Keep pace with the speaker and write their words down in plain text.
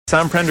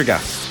Sam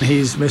Prendergast.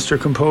 He's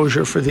Mr.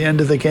 Composure for the end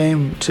of the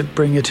game to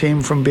bring a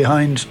team from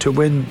behind to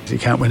win. You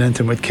can't win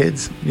anything with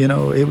kids.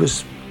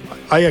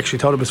 I actually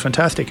thought it was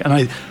fantastic, and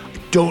I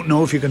don't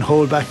know if you can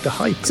hold back the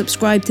hype.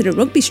 Subscribe to the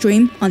rugby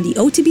stream on the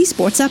OTB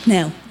Sports app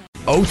now.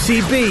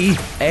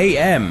 OTB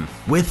AM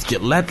with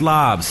Gillette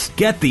Labs.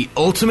 Get the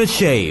ultimate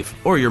shave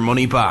or your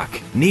money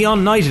back.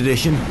 Neon Night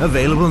Edition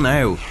available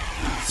now.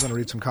 I'm going to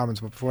read some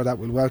comments, but before that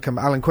we'll welcome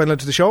Alan Quinlan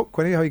to the show.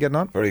 Quinny, how are you getting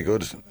on? Very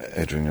good.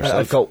 Adrian,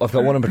 yourself? I've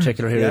got one in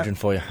particular here, Adrian,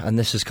 for you, and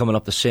this is coming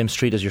up the same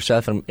street as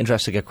yourself, and I'm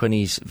interested to get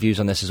Quinny's views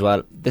on this as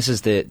well. This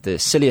is the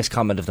silliest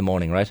comment of the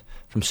morning, right,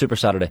 from Super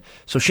Saturday.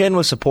 So Shane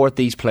will support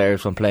these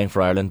players when playing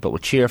for Ireland, but will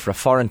cheer for a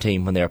foreign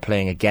team when they are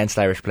playing against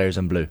Irish players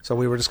in blue. So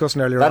we were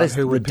discussing earlier that on is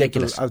who would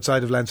ridiculous. People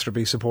outside of Leinster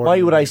be supporting.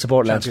 Why would I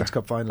support Leinster?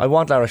 Cup final. I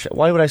want Irish.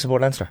 Why would I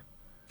support Leinster?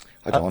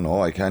 I don't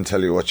know. I can't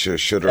tell you what you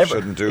should or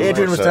shouldn't do.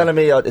 Adrian was telling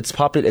me it's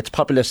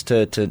populist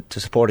to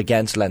support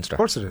against Leinster. Of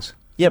course it is.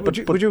 Yeah, would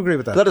you agree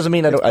with that? That doesn't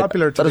mean it's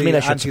popular to be I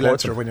should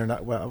support them when you're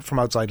not from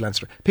outside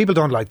Leinster. People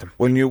don't like them.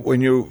 When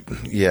you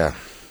yeah,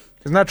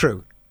 isn't that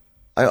true?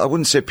 I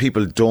wouldn't say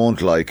people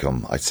don't like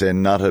him. I'd say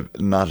not a.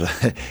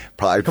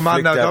 I'd Come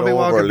on now, don't be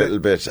walking a little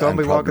bit and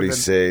probably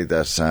say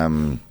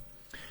that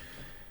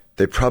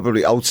they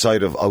probably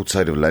outside of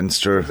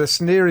Leinster. The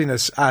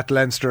sneeriness at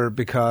Leinster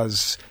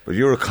because. But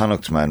you're a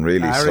Connacht man,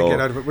 really. So get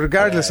out of it.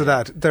 Regardless of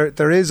that,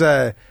 there's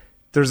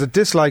a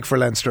dislike for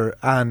Leinster,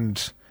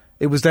 and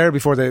it was there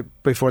before they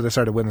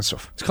started winning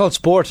stuff. It's called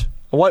sport.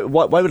 Why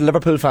would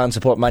Liverpool fans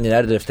support Man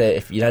United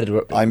if United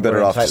were? I'm better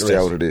were off to stay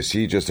out of this.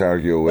 You just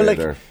argue away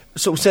there.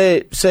 So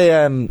say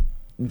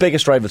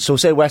biggest rival. So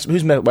say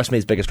who's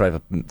Westmeath's biggest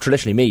rival?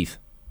 Traditionally Meath.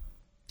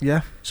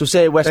 Yeah. So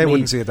say Westmeath. They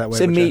wouldn't see it that way.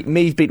 Say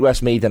Meath beat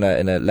Westmeath in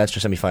a Leinster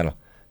semi-final.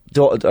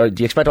 Do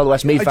you expect all the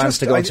Westmeath fans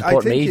to go and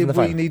support Meath in the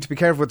final? We need to be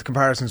careful with the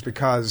comparisons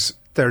because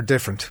they're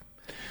different.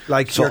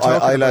 Like so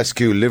I'll ask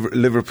you,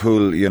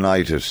 Liverpool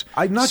United.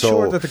 I'm not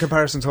sure that the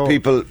comparisons hold.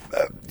 People,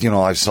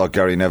 I saw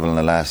Gary Neville in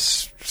the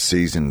last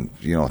season,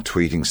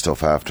 tweeting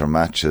stuff after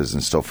matches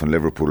and stuff when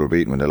Liverpool were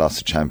beaten when they lost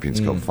the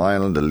Champions Cup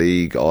final, the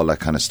league, all that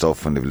kind of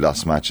stuff when they've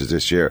lost matches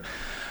this year.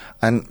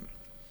 And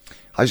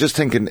I was just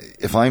thinking,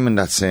 if I'm in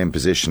that same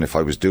position, if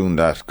I was doing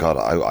that, God,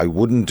 I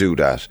wouldn't do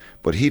that.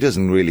 But he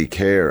doesn't really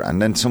care.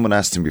 And then someone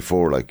asked him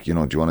before, like, do you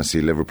want to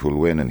see Liverpool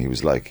win? And he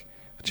was like,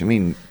 what do you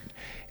mean?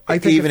 I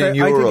think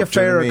a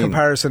fairer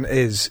comparison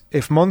is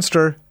if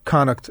Munster,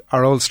 Connacht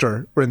or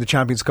Ulster were in the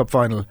Champions Cup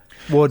final,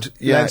 would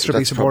Leinster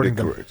be supporting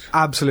them? Correct.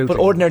 Absolutely. But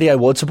ordinarily I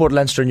would support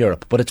Leinster in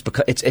Europe, but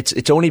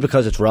it's only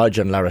because it's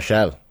Roger and La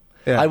Rochelle.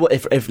 Yeah.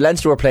 If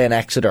Leinster were playing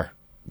Exeter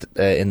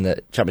in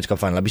the Champions Cup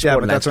final, I'd be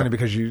supporting Leinster. That's only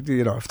because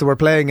if they were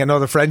playing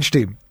another French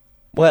team.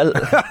 Well,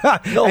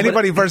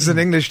 anybody versus an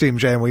English team,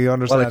 Shane, we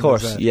understand. Well, of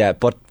course, yeah,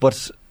 but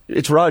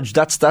it's Rog.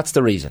 That's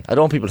the reason. I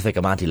don't want people to think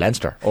I'm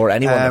anti-Leinster or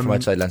anyone from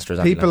outside Leinster is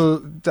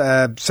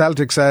anti-Leinster.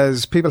 Celtic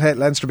says people hate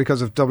Leinster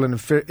because of Dublin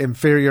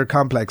inferior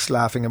complex,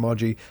 laughing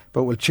emoji,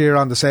 but will cheer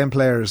on the same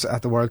players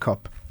at the World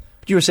Cup.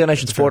 You were saying I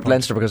should support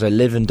Leinster because I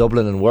live in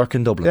Dublin and work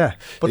in Dublin. Yeah,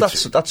 but that's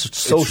so it's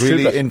stupid.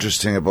 really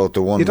interesting about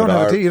the one. You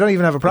don't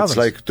even have a province. It's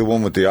like the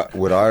one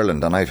with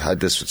Ireland, and I've had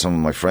this with some of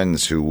my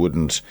friends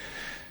who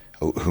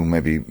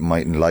maybe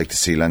mightn't like to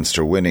see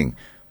Leinster winning,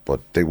 but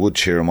they would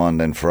cheer him on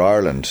then for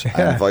Ireland,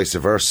 and vice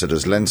versa.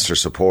 There's Leinster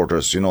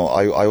supporters.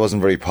 I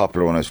wasn't very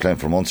popular when I was playing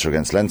for Munster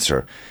against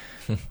Leinster.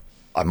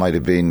 I might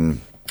have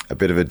been a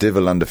bit of a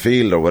divil on the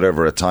field or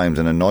whatever at times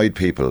and annoyed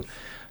people.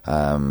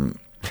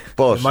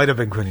 But it might have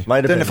been Quinny.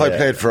 I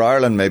played for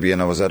Ireland maybe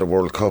and I was at a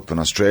World Cup in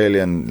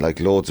Australia and like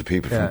loads of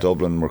people from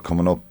Dublin were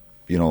coming up,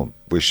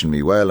 wishing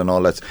me well and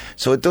all that.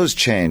 So it does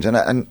change, and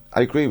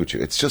I agree with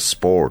you. It's just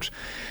sport.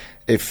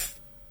 If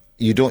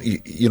you don't,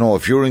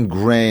 if you're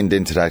ingrained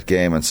into that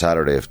game on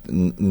Saturday, if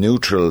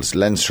neutrals,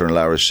 Leinster and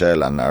La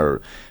Rochelle, and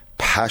are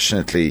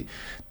passionately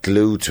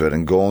glued to it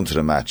and going to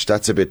the match,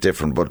 that's a bit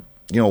different. But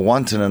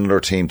wanting another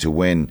team to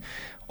win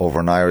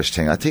over an Irish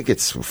thing, I think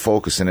it's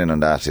focusing in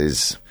on that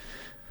is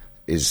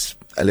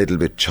a little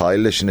bit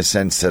childish in the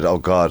sense that, oh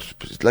God,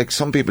 like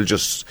some people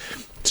just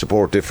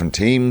support different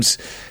teams.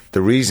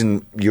 The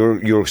reason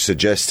you're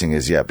suggesting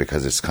is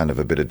because it's kind of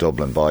a bit of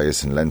Dublin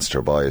bias and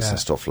Leinster bias and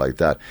stuff like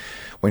that.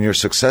 When you're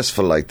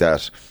successful like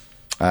that,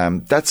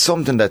 that's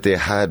something that they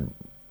had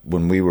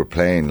when we were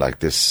playing, like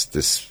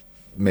this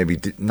maybe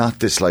not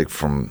dislike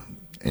from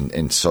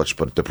in such,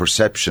 but the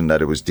perception that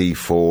it was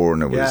D4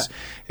 and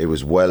it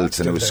was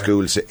Welts and it was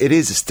schools. It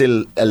is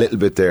still a little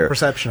bit there.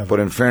 Perception of but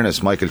it. In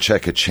fairness, Michael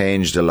Cheika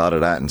changed a lot of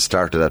that and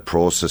started that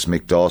process.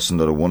 Mick Dawson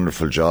did a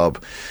wonderful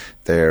job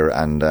there,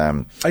 and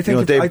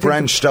they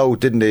branched out,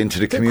 didn't they, into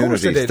the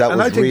communities. That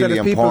was really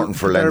important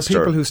for Leinster.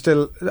 There are people who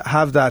still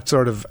have that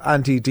sort of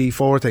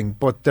anti-D4 thing,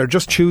 but they're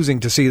just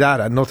choosing to see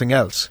that and nothing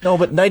else. No,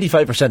 but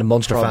 95% of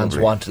Munster fans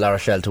want La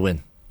Rochelle to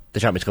win. the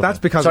Champions Cup. That's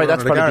because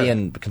that's probably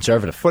being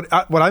conservative.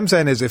 But what I'm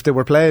saying is, if they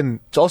were playing,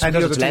 it's also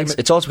because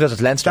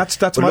it's Leinster.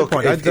 That's my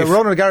point. The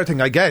Ronan O'Gara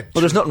thing I get, but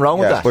there's nothing wrong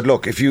with that. But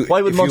look,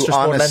 why would Munster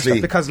support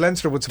Leinster? Because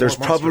Leinster would support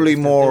Munster. There's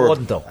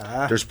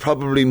Munster.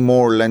 probably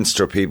more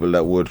Leinster people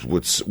that would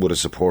have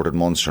supported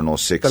Munster in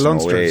 06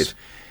 and 08.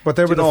 But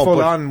they were the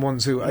full-on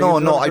ones who...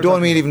 No, I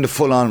don't mean even the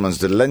full-on ones.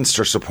 The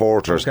Leinster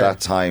supporters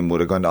that time would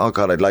have gone, oh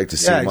God, I'd like to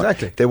see...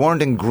 exactly. They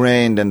weren't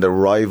ingrained in the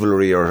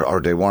rivalry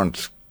or they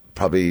weren't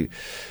probably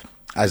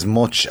as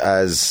much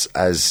as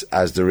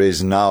there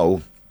is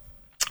now.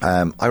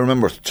 I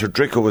remember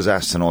Drico was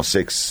asked in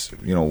 06,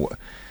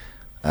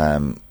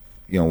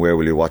 where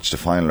will you watch the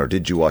final, or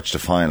did you watch the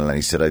final? And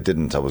he said, I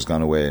didn't. I was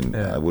gone away and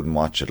I wouldn't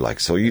watch it.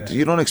 So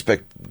you don't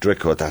expect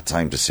Drico at that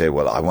time to say,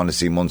 well, I want to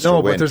see Munster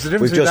win. But there's a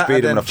difference. We've just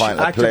beat him in a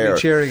final. Actively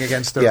cheering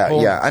against their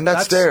opponent. Yeah, and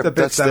that's there.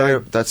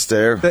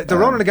 The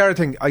Ronan O'Gara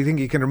thing, I think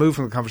you can remove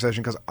from the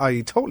conversation, because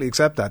I totally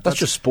accept that. That's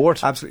just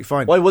sport. Absolutely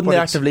fine. Why wouldn't they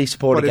actively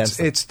support against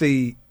them?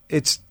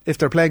 It's if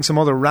they're playing some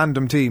other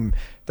random team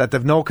that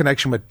they've no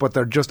connection with, but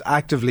they're just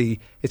actively...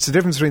 It's the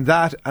difference between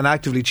that and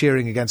actively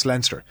cheering against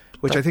Leinster,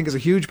 which I think is a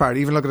huge part.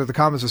 Even looking at the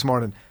comments this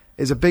morning,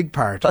 is a big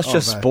part. That's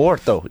just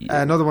sport, though.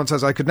 Another one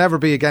says, I could never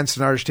be against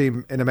an Irish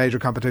team in a major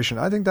competition.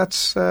 I think that's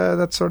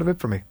sort of it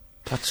for me.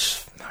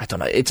 I don't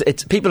know.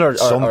 It's people are...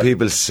 Some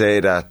people say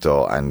that,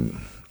 though, and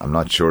I'm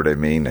not sure they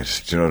mean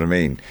it. Do you know what I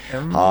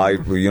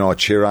mean?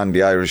 Cheer on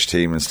the Irish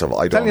team and stuff.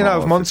 I don't know. Tell you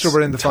now, if Munster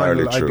were in the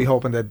final, true. I'd be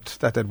hoping that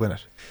they'd win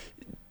it.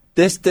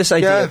 This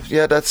idea...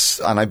 Yeah,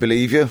 and I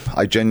believe you.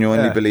 I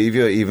genuinely believe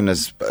you, even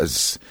as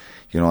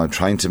I'm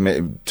trying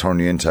to turn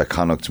you into a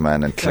Connacht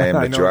man and claim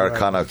that you are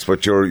Connacht,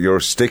 but you're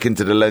sticking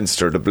to the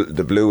Leinster,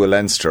 the blue of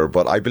Leinster.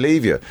 But I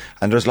believe you,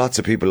 and there's lots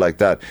of people like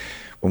that.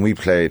 When we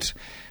played,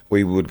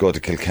 we would go to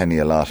Kilkenny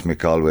a lot. Mick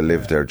Galway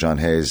lived there. John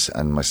Hayes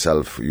and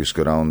myself used to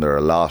go down there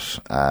a lot.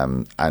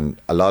 And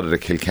a lot of the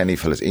Kilkenny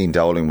fellas, Ian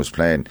Dowling was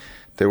playing,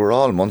 they were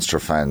all Munster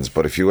fans.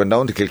 But if you went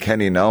down to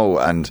Kilkenny now,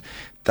 and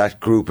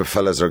that group of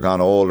fellas are gone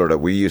older that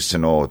we used to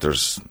know,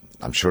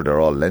 I'm sure they're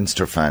all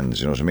Leinster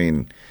fans. You know what I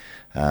mean?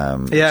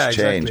 It's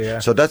changed. Exactly, yeah.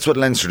 So that's what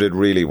Leinster did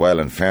really well.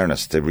 In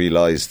fairness, they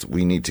realised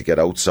we need to get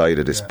outside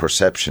of this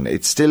perception.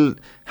 It's still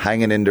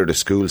hanging in there, the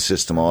school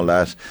system, all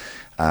that.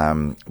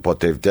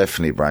 But they've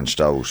definitely branched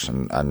out,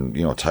 and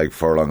Tyke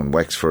Furlong and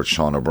Wexford,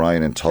 Sean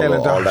O'Brien and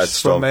Tullow, all that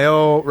stuff. From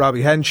Mayo,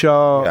 Robbie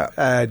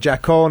Henshaw,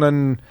 Jack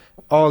Conan,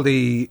 all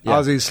the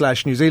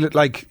Aussies / New Zealand.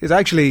 Like, it's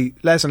actually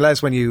less and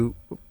less when you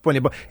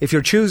if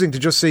you're choosing to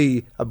just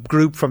see a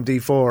group from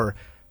D4,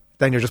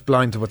 then you're just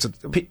blind to what's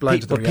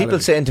blind to the reality. People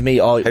saying to me,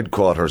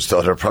 headquarters,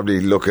 though, they're probably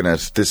looking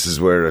at this is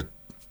where it.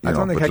 I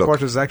don't think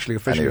headquarters is actually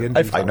officially in.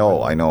 I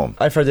know.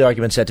 I've heard the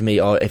argument said to me,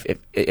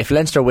 if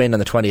Leinster win on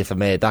the 20th of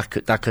May, that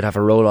could have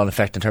a roll-on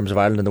effect in terms of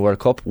Ireland in the World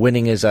Cup.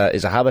 Winning is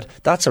a habit.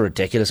 That's a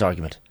ridiculous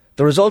argument.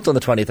 The result on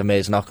the 20th of May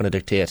is not going to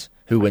dictate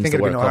who wins the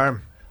World Cup.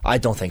 Harm. I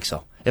don't think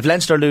so. If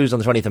Leinster lose on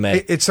the 20th of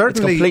May, it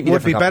certainly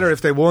would be better if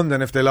they won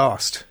than if they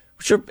lost.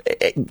 Sure,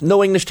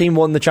 no English team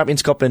won the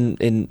Champions Cup or the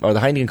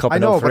Heineken Cup. I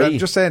know, but I'm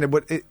just saying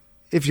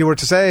if you were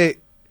to say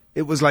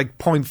it was like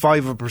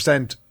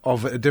 0.5%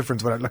 of a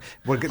difference.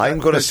 I'm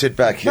going to sit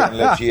back here and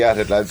let you at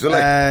it, lads.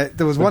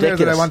 There was one there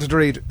that I wanted to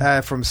read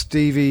from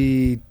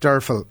Stevie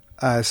Durfel.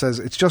 Says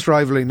it's just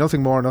rivalry,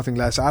 nothing more, nothing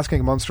less. Asking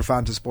a Munster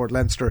fan to support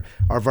Leinster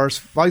or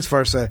vice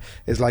versa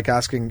is like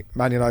asking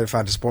Man United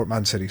fan to support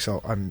Man City.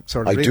 So I'm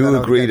sort of. I do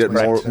agree that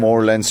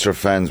more Leinster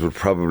fans would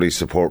probably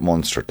support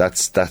Munster.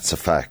 That's a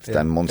fact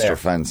than Munster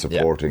fans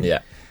supporting.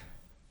 Yeah.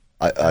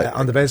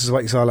 On the basis of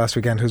what you saw last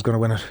weekend, who's going to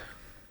win it?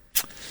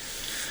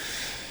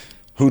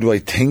 Who do I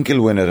think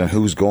will win it and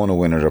who's going to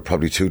win it are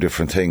probably two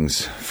different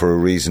things. For a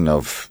reason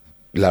of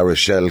La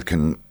Rochelle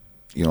can.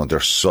 They're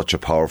such a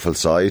powerful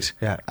side,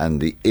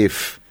 and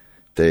if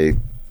they, is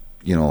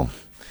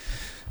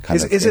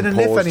it an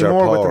if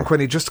anymore with them,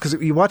 Quinny? Just because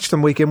you watch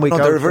them week in, week out.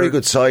 They're a very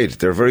good side.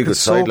 They're a very good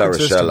side, La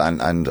Rochelle,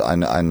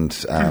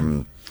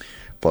 and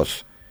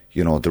but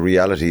the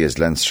reality is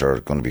Leinster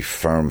are going to be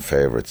firm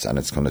favourites, and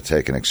it's going to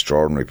take an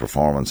extraordinary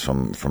performance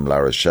from La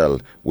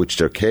Rochelle, which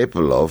they're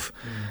capable of.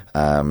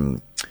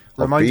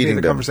 Reminds me of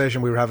the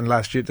conversation we were having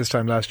this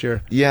time last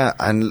year. Yeah,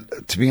 and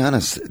to be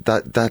honest,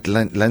 that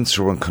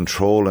Leinster were in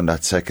control in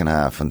that second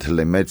half until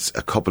they made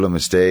a couple of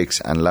mistakes,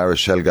 and La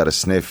Rochelle got a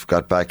sniff,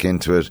 got back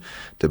into it.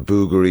 The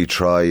Bouguerie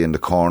try in the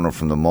corner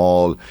from the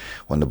maul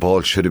when the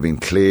ball should have been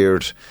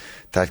cleared,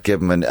 that gave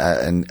them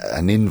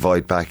an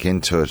invite back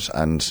into it.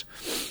 And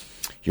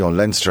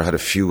Leinster had a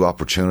few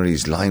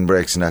opportunities, line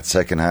breaks in that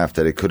second half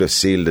that it could have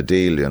sealed the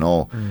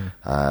deal.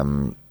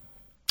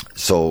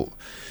 So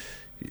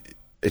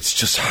it's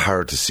just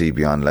hard to see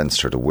beyond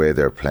Leinster the way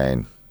they're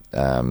playing,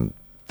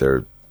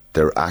 their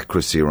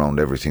accuracy around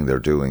everything they're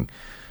doing.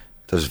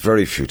 There's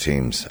very few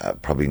teams,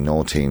 probably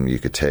no team you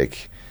could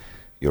take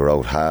your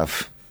out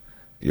half,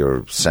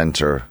 your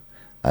centre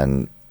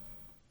and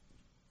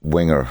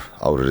winger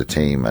out of the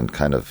team and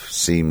kind of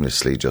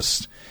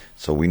seamlessly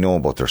so we know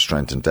about their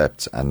strength and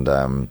depth,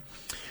 and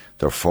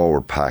their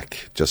forward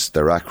pack, just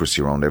their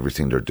accuracy around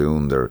everything they're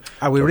doing.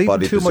 Are we their reading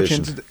body too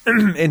position.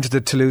 much into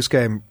the Toulouse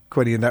game,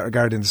 Quinny, in that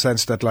regard, in the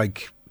sense that,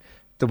 like,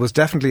 there was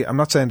definitely, I'm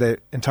not saying they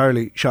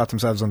entirely shot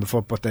themselves on the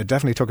foot, but they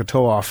definitely took a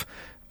toe off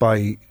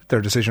by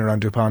their decision around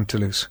Dupont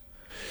Toulouse.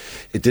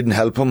 It didn't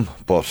help them,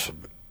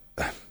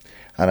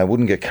 and I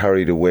wouldn't get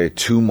carried away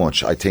too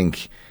much. I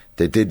think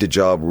they did the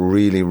job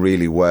really,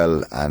 really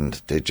well,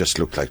 and they just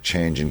looked like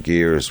changing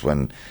gears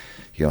when,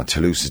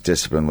 Toulouse's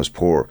discipline was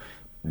poor.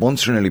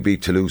 Munster nearly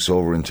beat Toulouse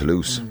over in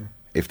Toulouse.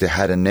 If they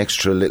had an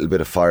extra little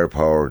bit of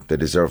firepower, they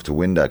deserved to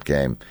win that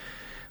game.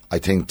 I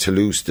think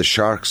Toulouse, the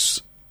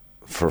Sharks,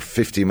 for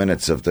 50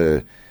 minutes of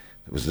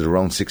was it the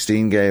round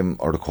 16 game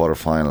or the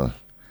quarter-final?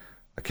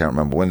 I can't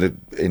remember.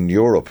 In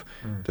Europe,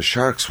 the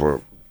Sharks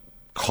were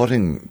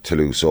cutting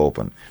Toulouse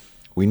open.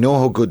 We know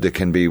how good they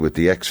can be with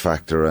the X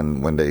factor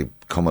and when they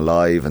come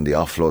alive and the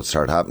offloads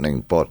start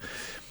happening, but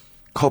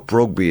Cup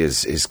rugby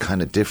is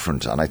kind of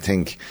different, and I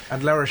think...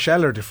 And La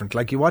Rochelle are different.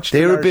 Like, you watch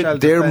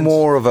they're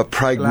more of a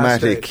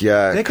pragmatic,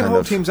 they can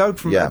hold teams out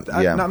from...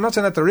 I'm not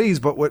saying at their ease,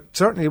 but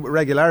certainly with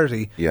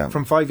regularity. Yeah.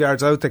 From 5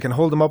 yards out, they can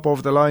hold them up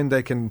over the line,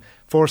 they can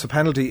force a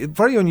penalty.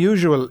 Very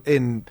unusual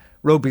in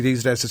rugby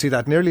these days to see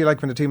that. Nearly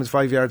like when the team is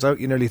 5 yards out,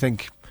 you nearly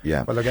think...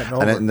 Yeah, well, they're getting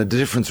over. And the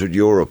difference with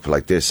Europe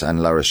like this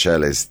and La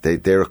Rochelle is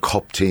they're a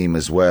cup team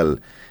as well,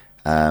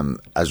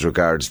 as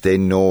regards they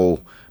know,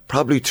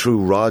 probably through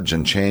Rog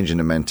and changing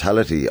the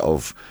mentality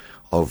of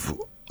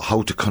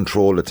how to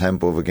control the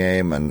tempo of a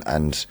game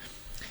and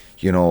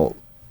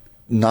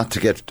not to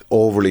get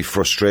overly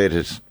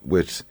frustrated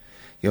with,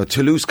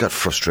 Toulouse got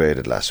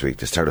frustrated last week.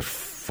 They started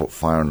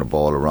firing the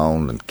ball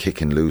around and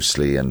kicking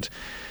loosely, and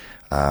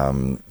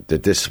the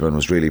discipline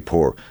was really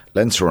poor.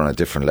 Leinster are on a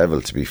different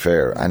level, to be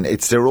fair, and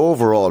it's their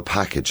overall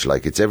package.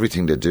 Like, it's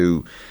everything they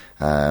do.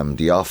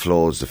 The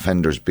offloads,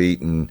 defenders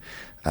beaten,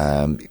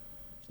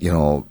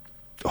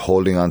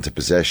 holding on to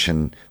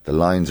possession, the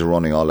lines are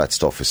running, all that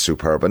stuff is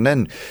superb. And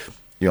then,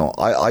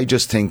 I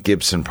just think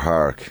Gibson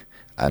Park,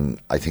 and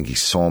I think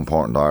he's so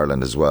important to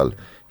Ireland as well.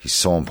 He's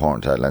so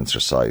important to that Leinster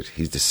side.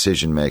 He's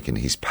decision making,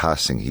 he's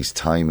passing, he's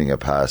timing a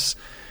pass.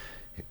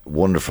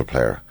 Wonderful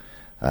player.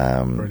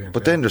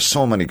 But then there's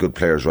so many good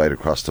players right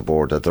across the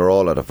board that they're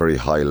all at a very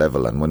high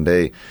level, and when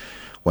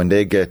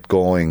they get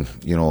going,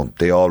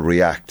 they all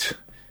react.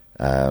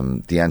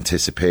 The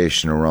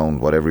anticipation around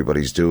what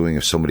everybody's doing,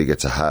 if somebody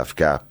gets a half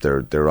gap,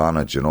 they're on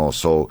it,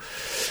 So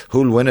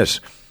who'll win it?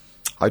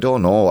 I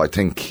don't know. I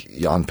think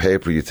on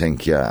paper you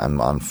think, and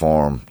on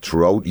form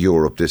throughout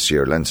Europe this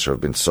year, Leinster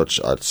have been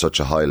at such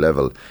a high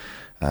level.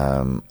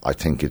 I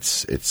think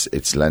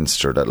it's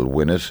Leinster that'll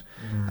win it.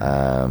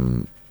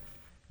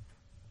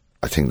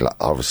 I think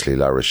obviously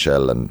La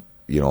Rochelle, and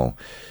a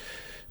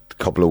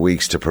couple of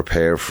weeks to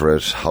prepare for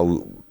it.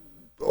 How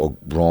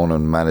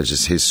Ronan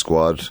manages his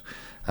squad.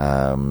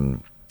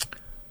 There'll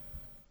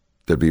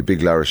be a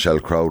big La Rochelle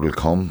crowd will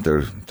come.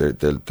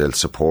 They'll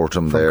support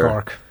him from there.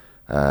 Cork.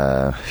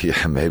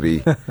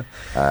 Maybe.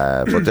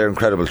 But they're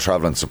incredible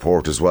travelling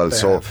support as well.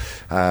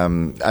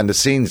 And the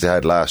scenes they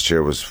had last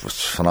year was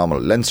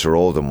phenomenal. Leinster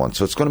owed them one,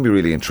 so it's going to be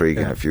really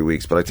intriguing in a few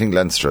weeks. But I think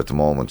Leinster at the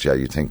moment,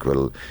 you think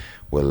will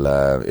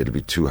it'll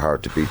be too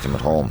hard to beat them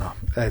at home.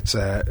 It's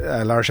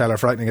La Rochelle are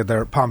frightening at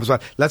their pomp as well.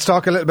 Let's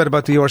talk a little bit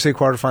about the URC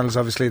quarterfinals.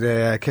 Obviously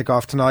they kick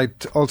off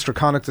tonight. Ulster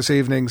Connacht this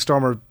evening,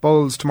 Stormer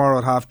Bulls tomorrow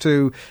at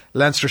 2:30,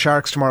 Leinster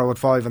Sharks tomorrow at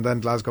 5, and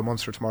then Glasgow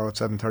Munster tomorrow at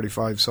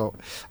 7:35. So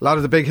a lot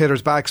of the big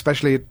hitters back,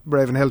 especially at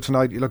Ravenhill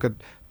tonight. You look at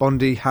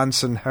Bundy,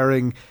 Hansen,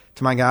 Herring,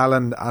 Tamanga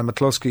Allen and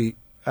McCluskey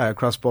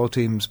across both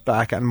teams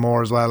back, and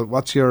more as well.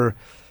 What's your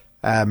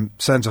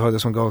sense of how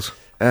this one goes?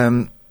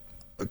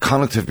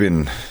 Connacht have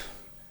been...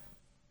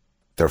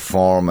 Their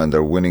form and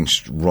their winning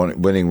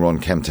run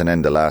came to an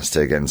end the last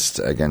day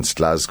against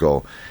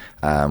Glasgow,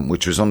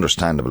 which was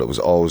understandable. It was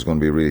always going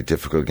to be a really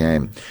difficult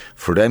game.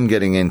 For them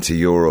getting into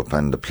Europe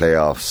and the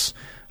playoffs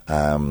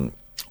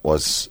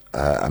was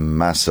a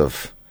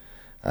massive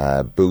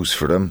boost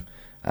for them,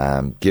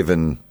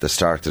 given the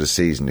start of the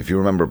season. If you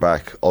remember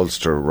back,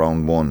 Ulster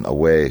round 1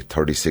 away,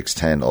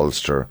 36-10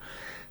 Ulster.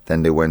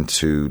 Then they went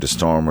to the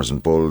Stormers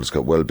and Bulls,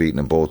 got well beaten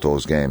in both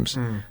those games.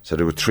 So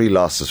there were 3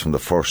 losses from the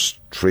first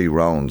 3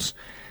 rounds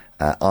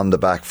on the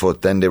back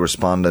foot. Then they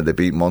responded. They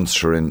beat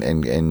Munster in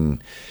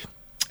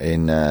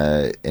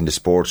the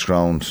sports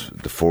ground,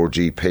 the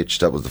 4G pitch.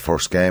 That was the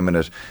first game in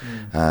it.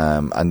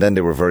 And then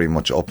they were very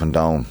much up and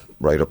down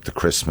right up to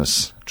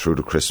Christmas, through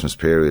the Christmas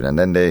period. And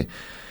then they,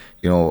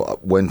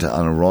 went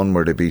on a run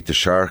where they beat the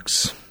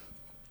Sharks,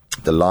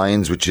 the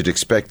Lions, which you'd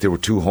expect. There were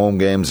 2 home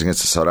games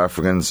against the South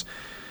Africans.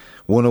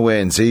 One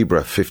away in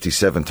Zebra,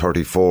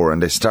 57-34,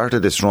 and they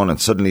started this run, and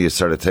suddenly you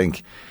start to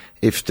think,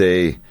 if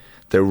their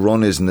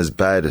run isn't as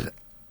bad,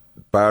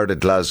 bar the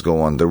Glasgow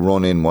one, the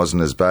run in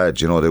wasn't as bad.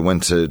 They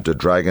went to the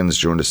Dragons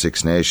during the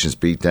Six Nations,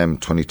 beat them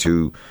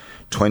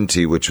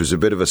 22-20, which was a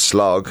bit of a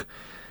slog.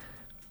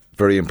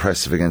 Very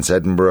impressive against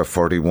Edinburgh,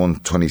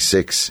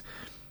 41-26,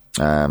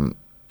 and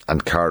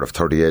Cardiff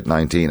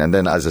 38-19. And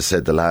then, as I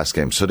said, the last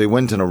game. So they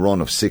went on a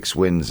run of 6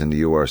 wins in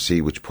the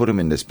URC, which put them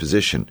in this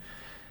position.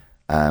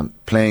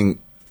 Playing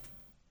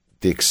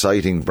the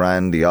exciting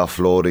brand, the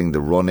offloading,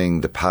 the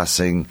running, the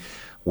passing,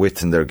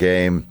 width in their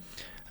game.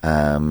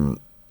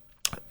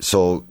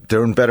 So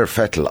they're in better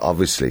fettle,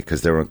 obviously,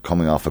 because they were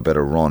coming off a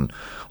better run.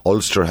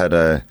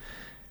 Ulster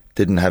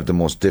didn't have the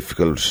most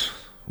difficult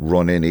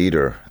run in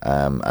either,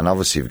 and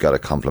obviously you've got to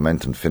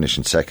compliment them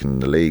finishing second in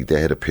the league. They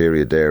had a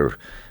period there,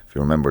 if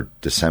you remember,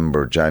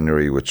 December,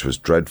 January, which was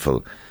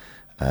dreadful,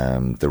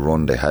 the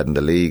run they had in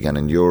the league and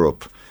in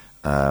Europe.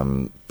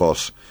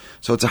 But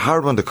so it's a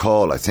hard one to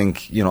call. I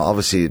think,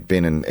 obviously it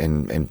being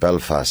in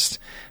Belfast,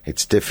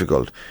 it's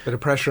difficult. Bit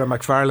of pressure on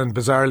McFarland,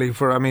 bizarrely,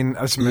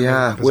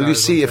 you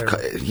see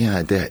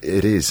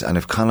it is, and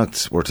if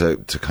Connacht were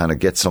to kind of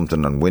get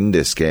something and win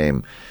this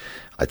game,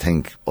 I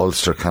think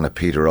Ulster kind of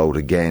peter out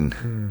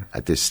again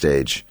at this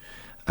stage.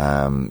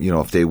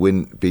 If they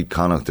beat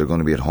Connacht, they're going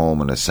to be at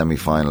home in a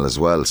semi-final as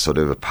well, so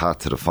they have a path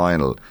to the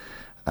final.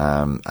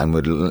 And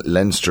with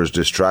Leinster's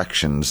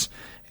distractions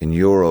in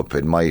Europe,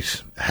 it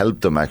might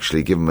help them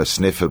actually, give them a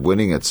sniff at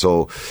winning it.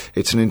 So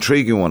it's an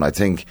intriguing one. I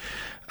think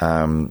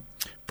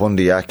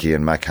Bundy Aki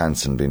and Mac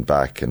Hansen being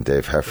back and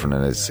Dave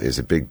Heffernan is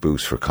a big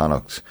boost for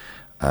Connacht.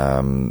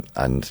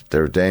 And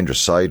they're a dangerous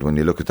side when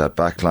you look at that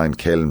backline.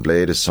 Caelan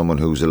Blade is someone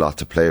who's a lot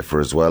to play for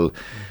as well,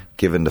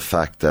 given the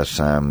fact that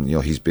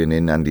he's been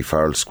in Andy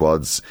Farrell's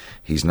squads.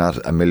 He's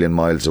not a million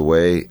miles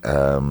away.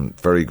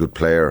 Very good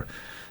player.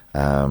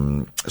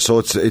 So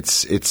it's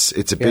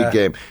a big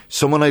game.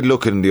 Someone I'd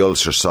look at in the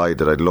Ulster side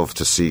that I'd love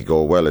to see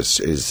go well is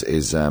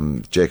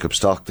Jacob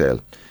Stockdale,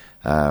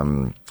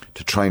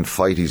 to try and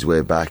fight his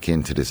way back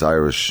into this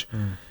Irish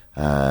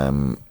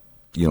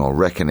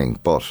reckoning.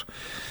 But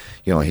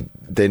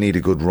they need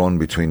a good run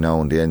between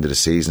now and the end of the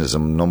season. There's a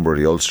number of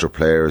the Ulster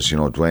players,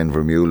 Dwayne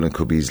Vermeulen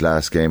could be his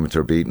last game if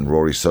they're beating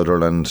Rory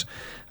Sutherland.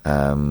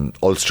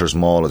 Ulster's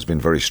maul has been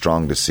very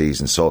strong this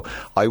season, so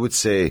I would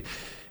say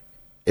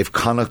if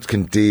Connacht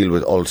can deal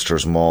with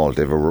Ulster's maul,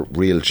 they have a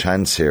real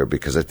chance here,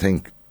 because I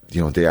think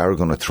they are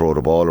going to throw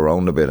the ball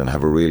around a bit and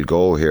have a real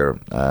go here.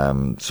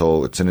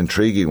 So it's an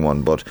intriguing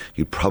one, but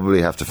you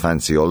probably have to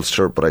fancy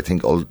Ulster. But I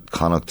think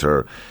Connacht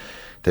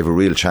they have a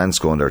real chance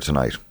going there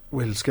tonight.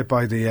 We'll skip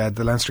by the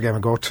Leinster game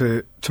and go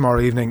to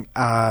tomorrow evening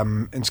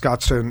in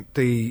Scottstown.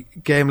 The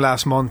game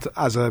last month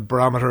as a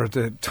barometer,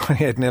 the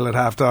 28-0 at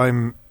half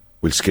time.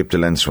 We'll skip the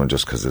Leinster one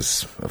just because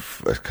it's...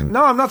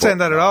 No, I'm not saying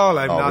that at all.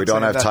 We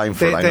don't have time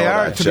for it. They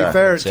are, to be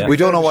fair. We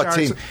don't know what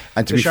team.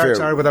 And to be fair... The Sharks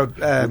are without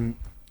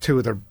two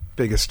of their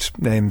biggest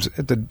names,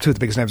 two of the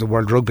biggest names of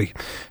world rugby.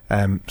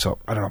 So,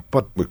 I don't know.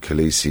 But with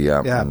Khaleesi,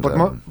 yeah.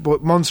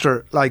 But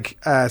Munster,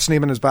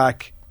 Sneeman is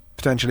back,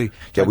 potentially.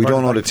 Yeah, we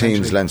don't know the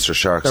team's Leinster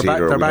Sharks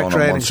either. They're back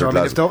training, so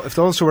if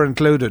those two were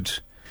included...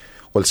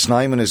 Well,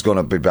 Snyman is going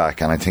to be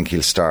back, and I think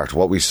he'll start.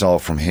 What we saw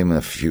from him a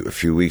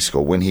few weeks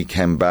ago, when he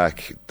came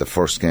back, the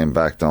first game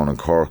back down in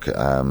Cork,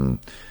 I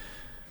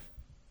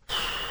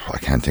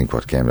can't think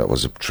what game that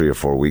was, 3 or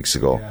 4 weeks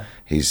ago. Yeah.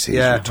 His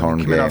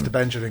return game. Off the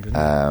bench, I think.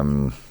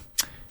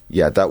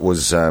 That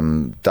was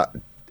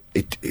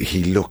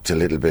he looked a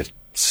little bit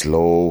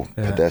slow,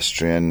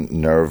 pedestrian,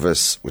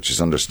 nervous, which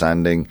is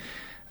understanding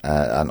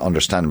and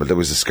understandable. There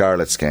was a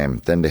Scarlets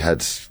game. Then they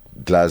had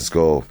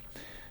Glasgow.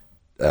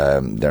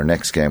 Their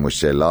next game, which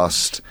they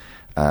lost,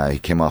 he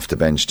came off the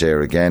bench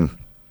there again.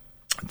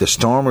 The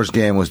Stormers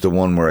game was the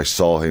one where I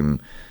saw him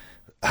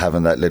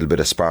having that little bit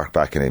of spark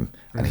back in him,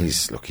 and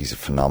he's a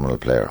phenomenal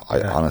player.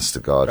 Honest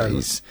to God,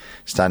 he's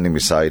standing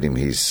beside him.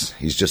 He's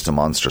just a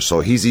monster.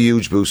 So he's a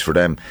huge boost for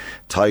them.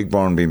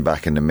 Tygburn being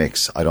back in the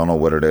mix. I don't know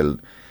whether they'll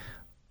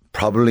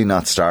probably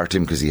not start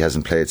him because he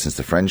hasn't played since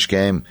the French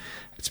game.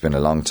 It's been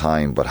a long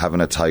time, but having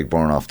a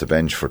Tygburn off the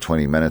bench for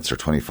 20 minutes or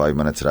 25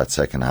 minutes of that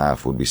second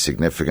half would be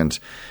significant.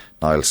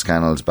 Niall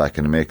Scannell's back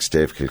in the mix,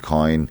 Dave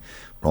Kilcoyne,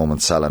 Roman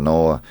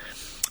Salanoa.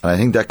 And I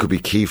think that could be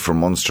key for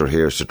Munster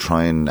here, is to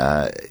try and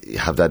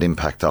have that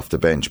impact off the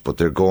bench. But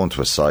they're going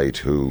to a side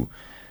who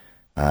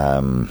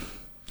they're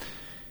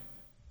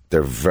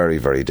very,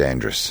 very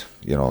dangerous.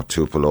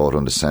 Tupelo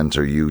on the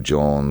centre, Hugh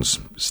Jones,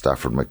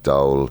 Stafford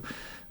McDowell,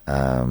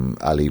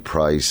 Ali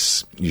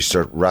Price. You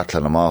start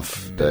rattling them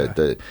off.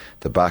 The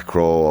back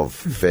row of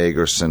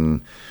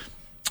Fagerson,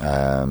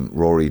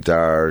 Rory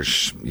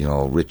Darge,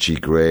 Richie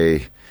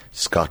Gray,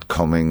 Scott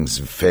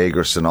Cummings,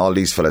 Fagerson, all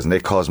these fellas, and they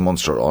caused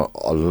Munster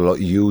a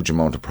huge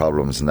amount of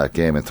problems in that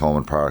game in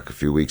Thomond Park a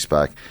few weeks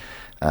back.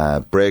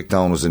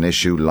 Breakdown was an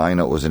issue,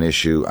 line-out was an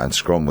issue, and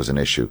scrum was an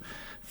issue.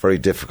 Very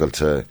difficult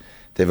to...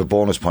 They have a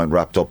bonus point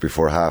wrapped up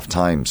before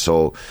half-time,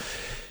 so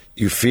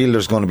you feel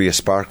there's going to be a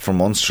spark for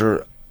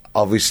Munster,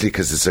 obviously,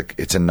 because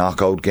it's a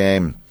knockout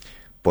game,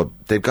 but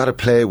they've got to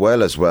play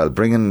well as well,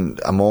 bringing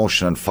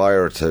emotion and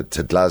fire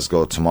to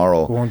Glasgow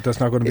tomorrow. That's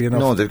not going to be enough.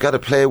 No, they've got to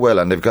play well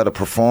and they've got to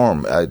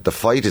perform. The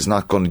fight is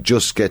not going to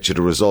just get you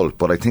the result,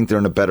 but I think they're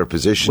in a better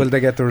position. Will they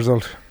get the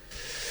result?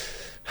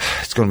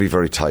 It's going to be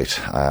very tight.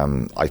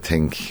 I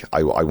think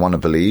I want to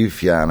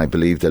believe, and I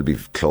believe they'll be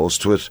close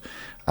to it.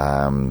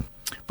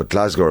 But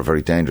Glasgow are a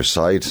very dangerous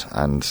side,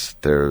 and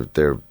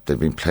they've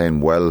been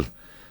playing well.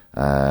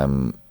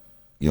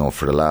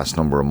 for the last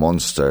number of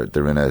months.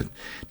 They're in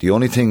the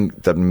only thing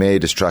that may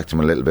distract them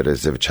a little bit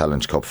is they have a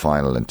Challenge Cup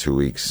final in 2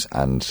 weeks,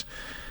 and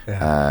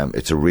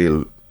it's a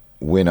real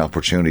win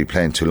opportunity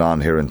playing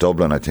Toulon here in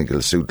Dublin. I think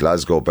it'll suit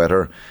Glasgow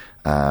better,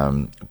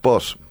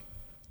 but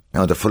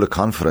they're full of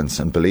confidence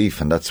and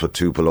belief, and that's what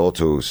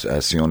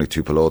Sione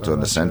Tupeloto in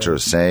the centre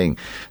is saying,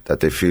 that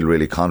they feel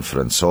really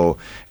confident. So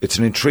it's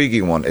an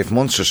intriguing one. If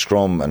Munster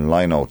scrum and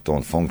line-out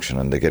don't function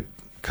and they get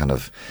kind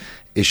of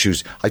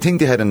issues, I think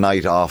they had a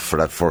night off for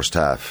that first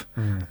half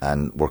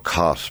and were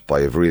caught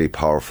by a really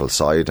powerful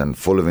side and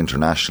full of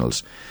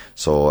internationals.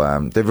 So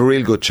they have a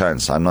real good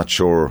chance. I'm not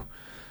sure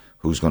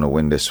who's going to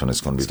win this one. It's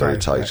going to be very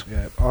tight.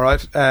 Yeah. All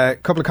right, a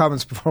couple of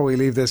comments before we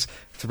leave this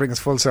to bring us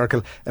full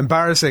circle.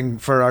 Embarrassing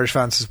for Irish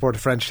fans to support a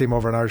French team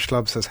over an Irish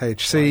club, says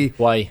HC.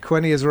 Why?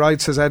 Quinny is right,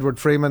 says Edward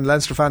Freeman.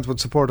 Leinster fans would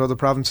support other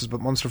provinces, but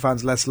Munster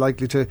fans less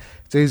likely to.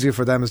 It's easier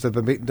for them as they've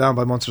been beaten down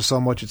by Munster so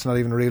much it's not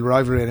even a real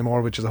rivalry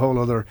anymore, which is a whole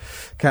other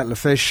kettle of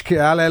fish.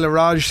 Al El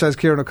Raj, says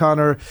Kieran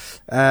O'Connor.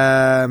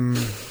 I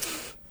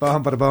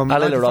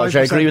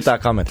agree with that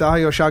comment.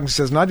 Dahi O'Shaughnessy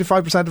says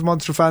 95% of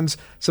Munster fans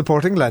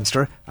supporting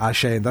Leinster.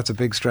 Shane, that's a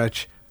big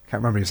stretch.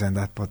 Can't remember you saying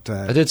that, but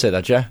I did say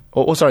that, yeah.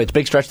 Sorry, it's a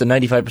big stretch that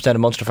 95%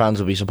 of Munster fans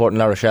will be supporting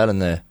La Rochelle in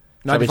the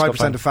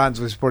 95% of fans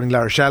will be supporting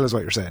La Rochelle, is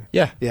what you're saying.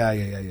 Yeah.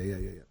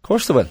 Of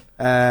course they will.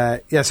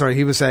 Sorry,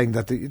 he was saying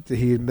that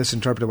he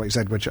misinterpreted what you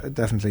said, which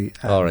definitely.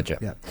 All right,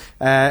 yeah.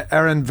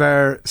 Aaron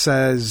Ver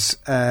says,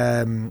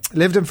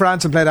 lived in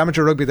France and played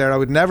amateur rugby there. I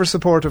would never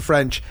support a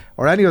French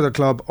or any other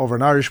club over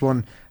an Irish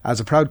one. As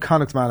a proud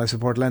Connacht man, I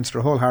support Leinster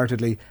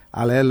wholeheartedly.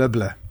 Allez le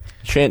bleu.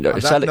 Shane,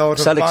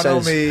 Selick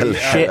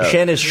says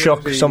Shane is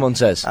shook, someone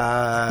says.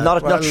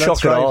 Not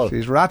shook at all.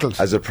 He's rattled.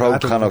 As a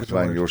proud Connacht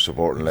man, you're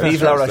supporting Leinster.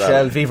 Vive La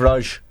Rochelle, vive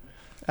Raj.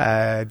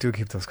 Do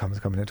keep those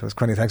comments coming into us.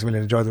 Quinny, thanks a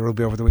million. Enjoy the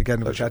rugby over the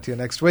weekend. We'll chat to you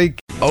next week.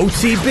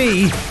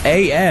 OTB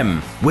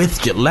AM with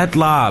Gillette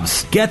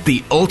Labs. Get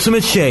the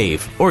ultimate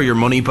shave or your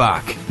money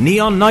back.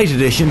 Neon Night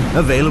Edition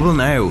available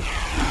now.